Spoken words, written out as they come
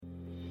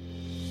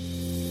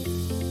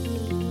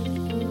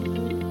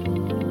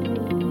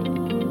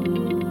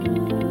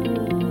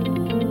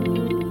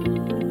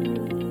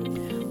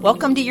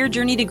Welcome to Your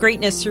Journey to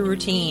Greatness Through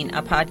Routine,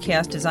 a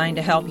podcast designed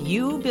to help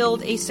you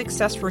build a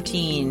success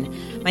routine.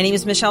 My name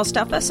is Michelle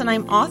Steffes, and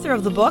I'm author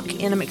of the book,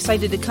 and I'm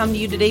excited to come to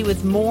you today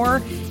with more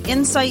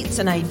insights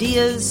and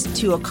ideas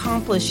to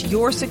accomplish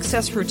your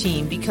success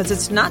routine, because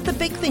it's not the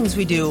big things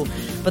we do,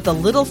 but the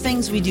little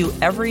things we do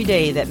every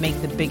day that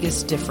make the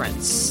biggest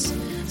difference.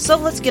 So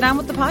let's get on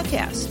with the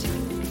podcast.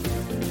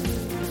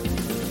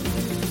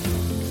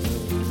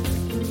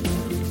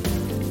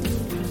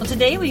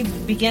 Today we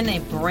begin a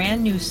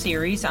brand new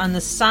series on the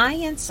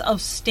science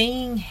of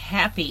staying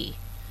happy.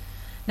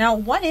 Now,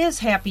 what is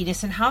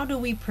happiness and how do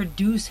we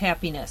produce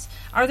happiness?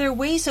 Are there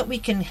ways that we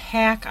can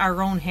hack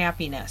our own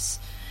happiness?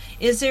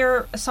 Is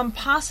there some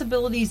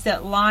possibilities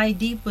that lie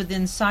deep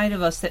within inside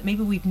of us that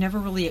maybe we've never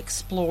really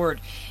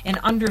explored and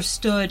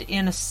understood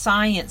in a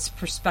science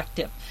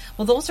perspective?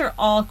 Well, those are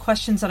all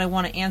questions that I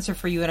want to answer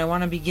for you, and I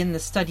want to begin the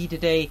study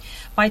today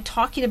by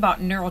talking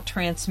about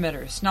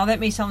neurotransmitters. Now,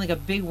 that may sound like a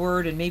big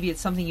word, and maybe it's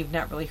something you've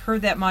not really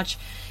heard that much,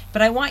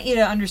 but I want you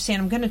to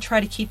understand I'm going to try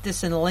to keep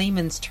this in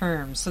layman's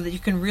terms so that you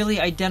can really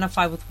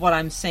identify with what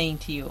I'm saying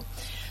to you.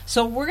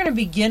 So we're going to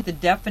begin the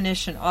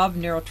definition of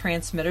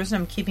neurotransmitters,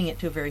 and I'm keeping it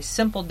to a very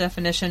simple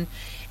definition.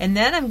 And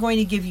then I'm going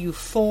to give you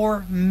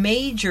four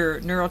major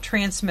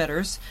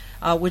neurotransmitters,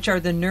 which are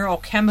the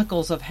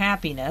neurochemicals of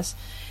happiness.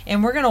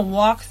 And we're going to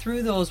walk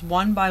through those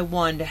one by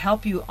one to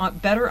help you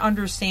better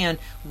understand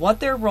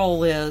what their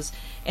role is.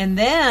 And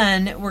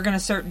then we're going to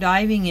start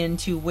diving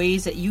into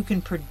ways that you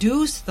can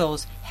produce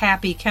those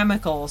happy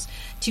chemicals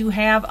to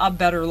have a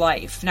better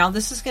life. Now,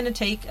 this is going to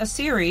take a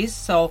series,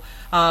 so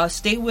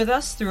stay with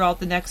us throughout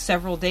the next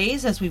several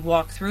days as we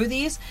walk through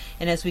these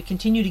and as we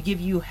continue to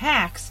give you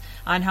hacks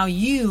on how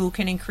you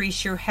can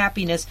increase your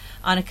happiness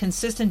on a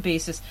consistent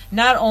basis,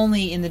 not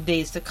only in the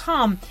days to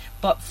come,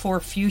 but for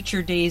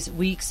future days,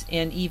 weeks,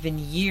 and even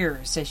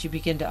years as you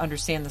begin to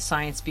understand the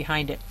science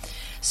behind it.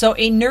 So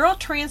a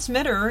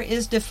neurotransmitter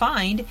is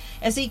defined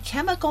as a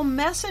chemical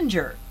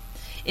messenger.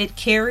 It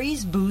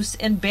carries, boosts,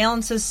 and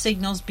balances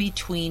signals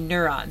between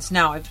neurons.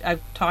 Now,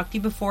 I've talked to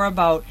you before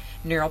about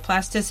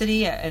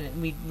neuroplasticity,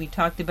 and we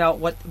talked about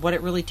what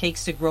it really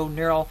takes to grow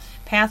neural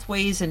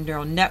pathways and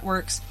neural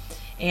networks.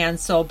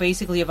 And so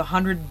basically you have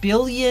 100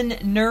 billion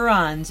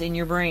neurons in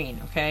your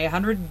brain, okay?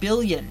 100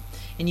 billion.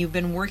 And you've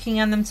been working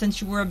on them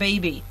since you were a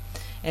baby.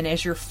 And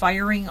as you're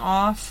firing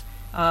off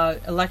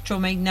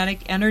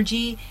electromagnetic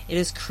energy, it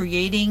is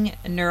creating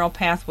neural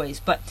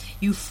pathways. But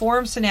you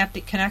form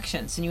synaptic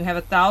connections, and you have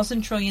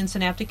 1,000 trillion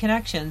synaptic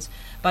connections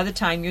by the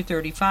time you're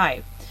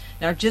 35.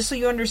 Now, just so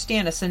you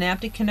understand, a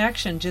synaptic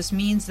connection just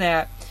means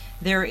that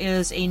there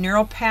is a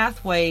neural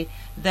pathway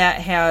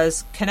that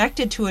has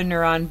connected to a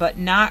neuron, but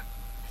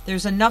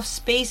there's enough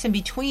space in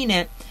between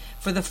it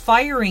for the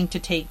firing to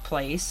take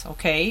place,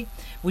 okay,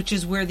 which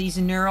is where these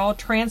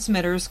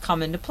neurotransmitters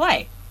come into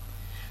play.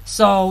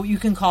 So you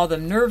can call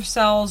them nerve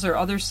cells or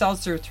other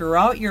cells that are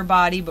throughout your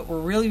body, but we're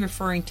really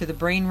referring to the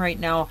brain right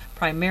now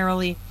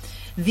primarily.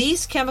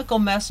 These chemical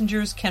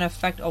messengers can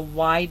affect a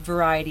wide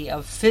variety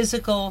of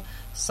physical,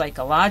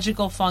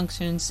 psychological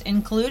functions,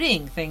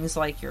 including things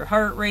like your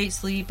heart rate,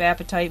 sleep,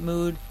 appetite,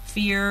 mood,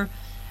 fear,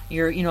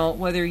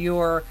 whether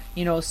you're,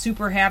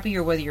 super happy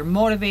or whether you're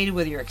motivated,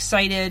 whether you're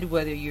excited,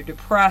 whether you're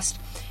depressed.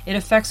 It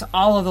affects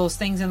all of those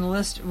things, and the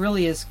list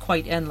really is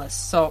quite endless.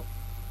 So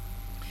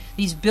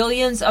these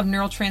billions of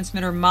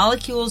neurotransmitter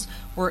molecules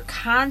work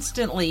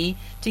constantly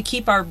to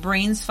keep our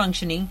brains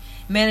functioning,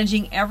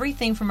 managing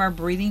everything from our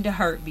breathing to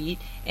heartbeat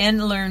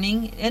and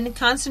learning and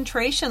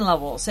concentration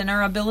levels and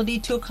our ability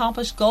to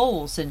accomplish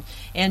goals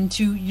and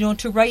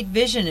to write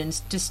vision and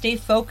to stay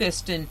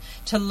focused and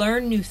to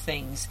learn new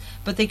things.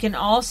 But they can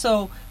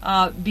also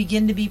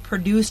begin to be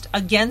produced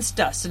against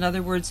us. In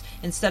other words,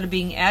 instead of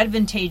being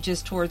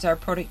advantageous towards our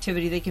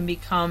productivity, they can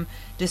become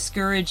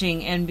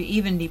discouraging and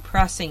even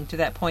depressing to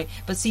that point.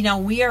 But see, now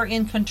we are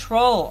in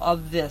control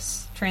of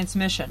this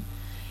transmission.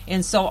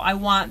 And so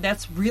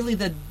that's really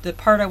the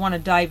part I want to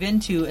dive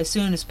into as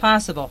soon as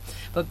possible.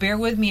 But bear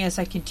with me as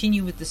I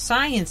continue with the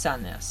science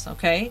on this,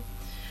 okay?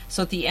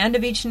 So at the end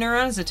of each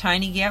neuron is a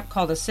tiny gap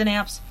called a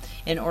synapse.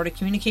 In order to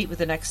communicate with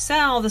the next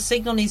cell, the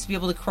signal needs to be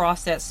able to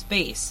cross that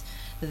space.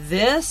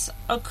 This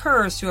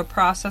occurs through a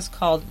process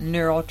called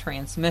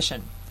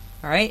neurotransmission,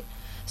 all right?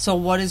 So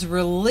what is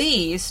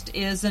released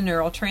is the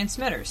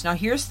neurotransmitters. Now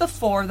here's the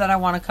four that I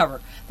want to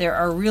cover. There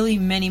are really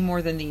many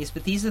more than these,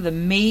 but these are the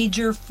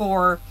major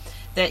four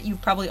that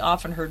you've probably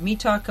often heard me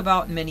talk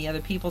about and many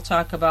other people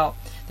talk about.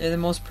 They're the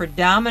most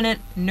predominant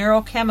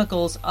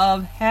neurochemicals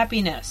of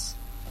happiness.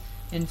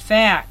 In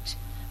fact,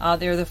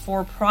 they're the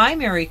four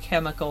primary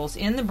chemicals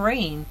in the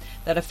brain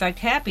that affect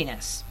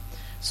happiness.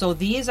 So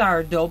these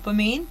are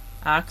dopamine,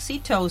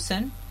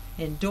 oxytocin,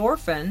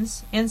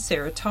 endorphins, and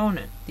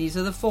serotonin. These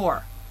are the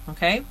four.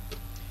 Okay?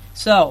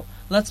 So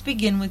let's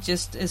begin with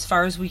just as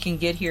far as we can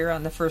get here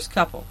on the first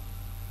couple.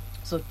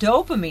 So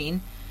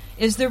dopamine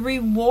is the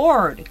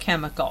reward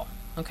chemical.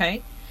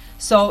 Okay?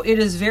 So it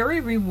is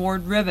very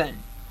reward driven.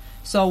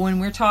 So when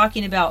we're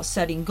talking about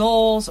setting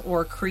goals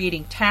or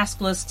creating task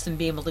lists and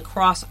being able to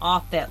cross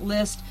off that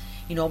list,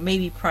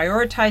 maybe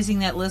prioritizing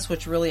that list,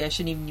 which really I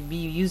shouldn't even be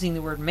using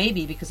the word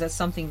maybe, because that's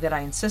something that I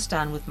insist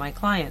on with my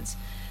clients.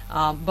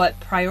 But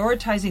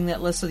prioritizing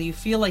that list so that you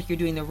feel like you're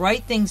doing the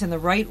right things in the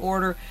right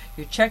order,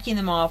 you're checking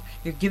them off,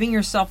 you're giving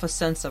yourself a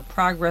sense of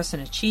progress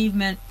and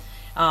achievement.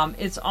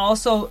 It's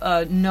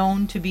also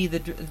known to be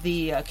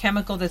the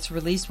chemical that's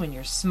released when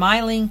you're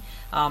smiling.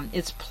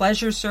 It's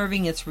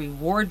pleasure-serving, it's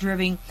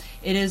reward-driven.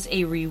 It is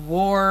a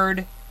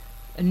reward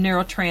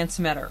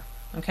neurotransmitter.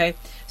 Okay,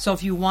 so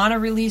if you want to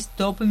release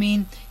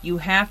dopamine, you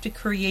have to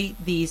create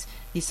these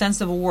sense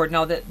of reward.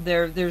 Now,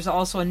 there's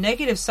also a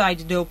negative side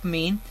to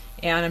dopamine,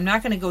 and I'm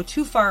not going to go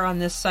too far on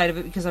this side of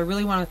it because I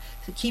really want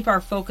to keep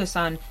our focus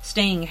on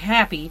staying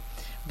happy.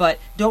 But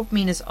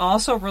dopamine is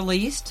also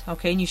released,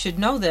 okay, and you should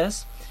know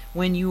this,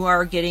 when you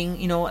are getting,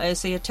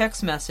 say a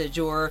text message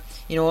or,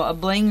 a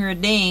bling or a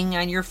ding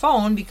on your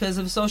phone because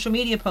of a social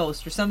media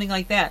post or something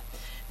like that.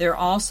 They're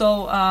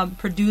also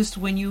produced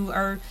when you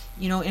are,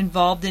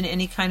 involved in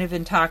any kind of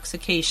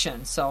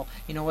intoxication. So,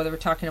 whether we're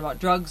talking about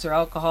drugs or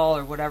alcohol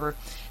or whatever,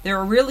 there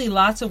are really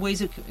lots of ways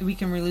that we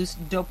can release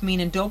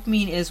dopamine, and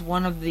dopamine is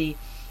one of the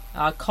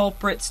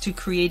culprits to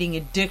creating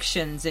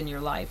addictions in your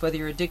life, whether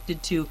you're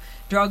addicted to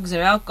drugs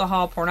and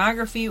alcohol,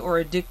 pornography, or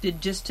addicted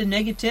just to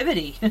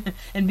negativity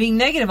and being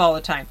negative all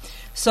the time.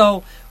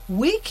 So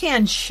we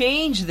can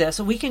change this.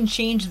 We can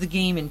change the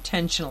game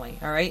intentionally,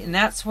 all right? And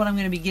that's what I'm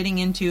going to be getting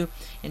into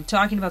and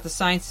talking about the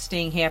science of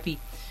staying happy.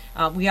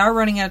 We are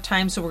running out of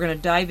time, so we're going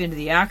to dive into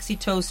the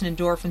oxytocin,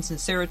 endorphins, and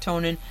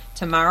serotonin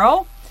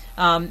tomorrow.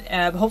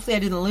 Hopefully I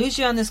didn't lose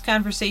you on this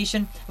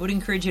conversation. I would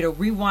encourage you to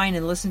rewind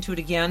and listen to it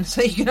again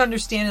so you can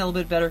understand it a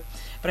little bit better.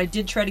 But I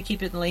did try to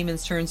keep it in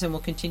layman's terms, and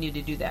we'll continue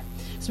to do that.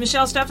 It's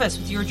Michelle Steffes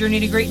with your Journey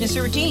to Greatness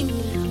and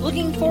Routine.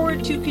 Looking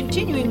forward to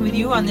continuing with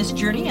you on this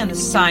journey on the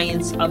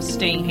science of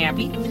staying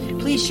happy.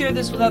 Please share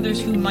this with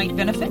others who might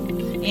benefit.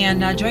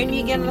 And join me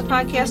again on the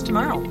podcast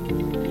tomorrow.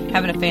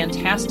 Having a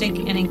fantastic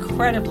and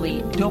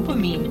incredibly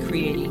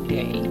dopamine-creating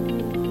day.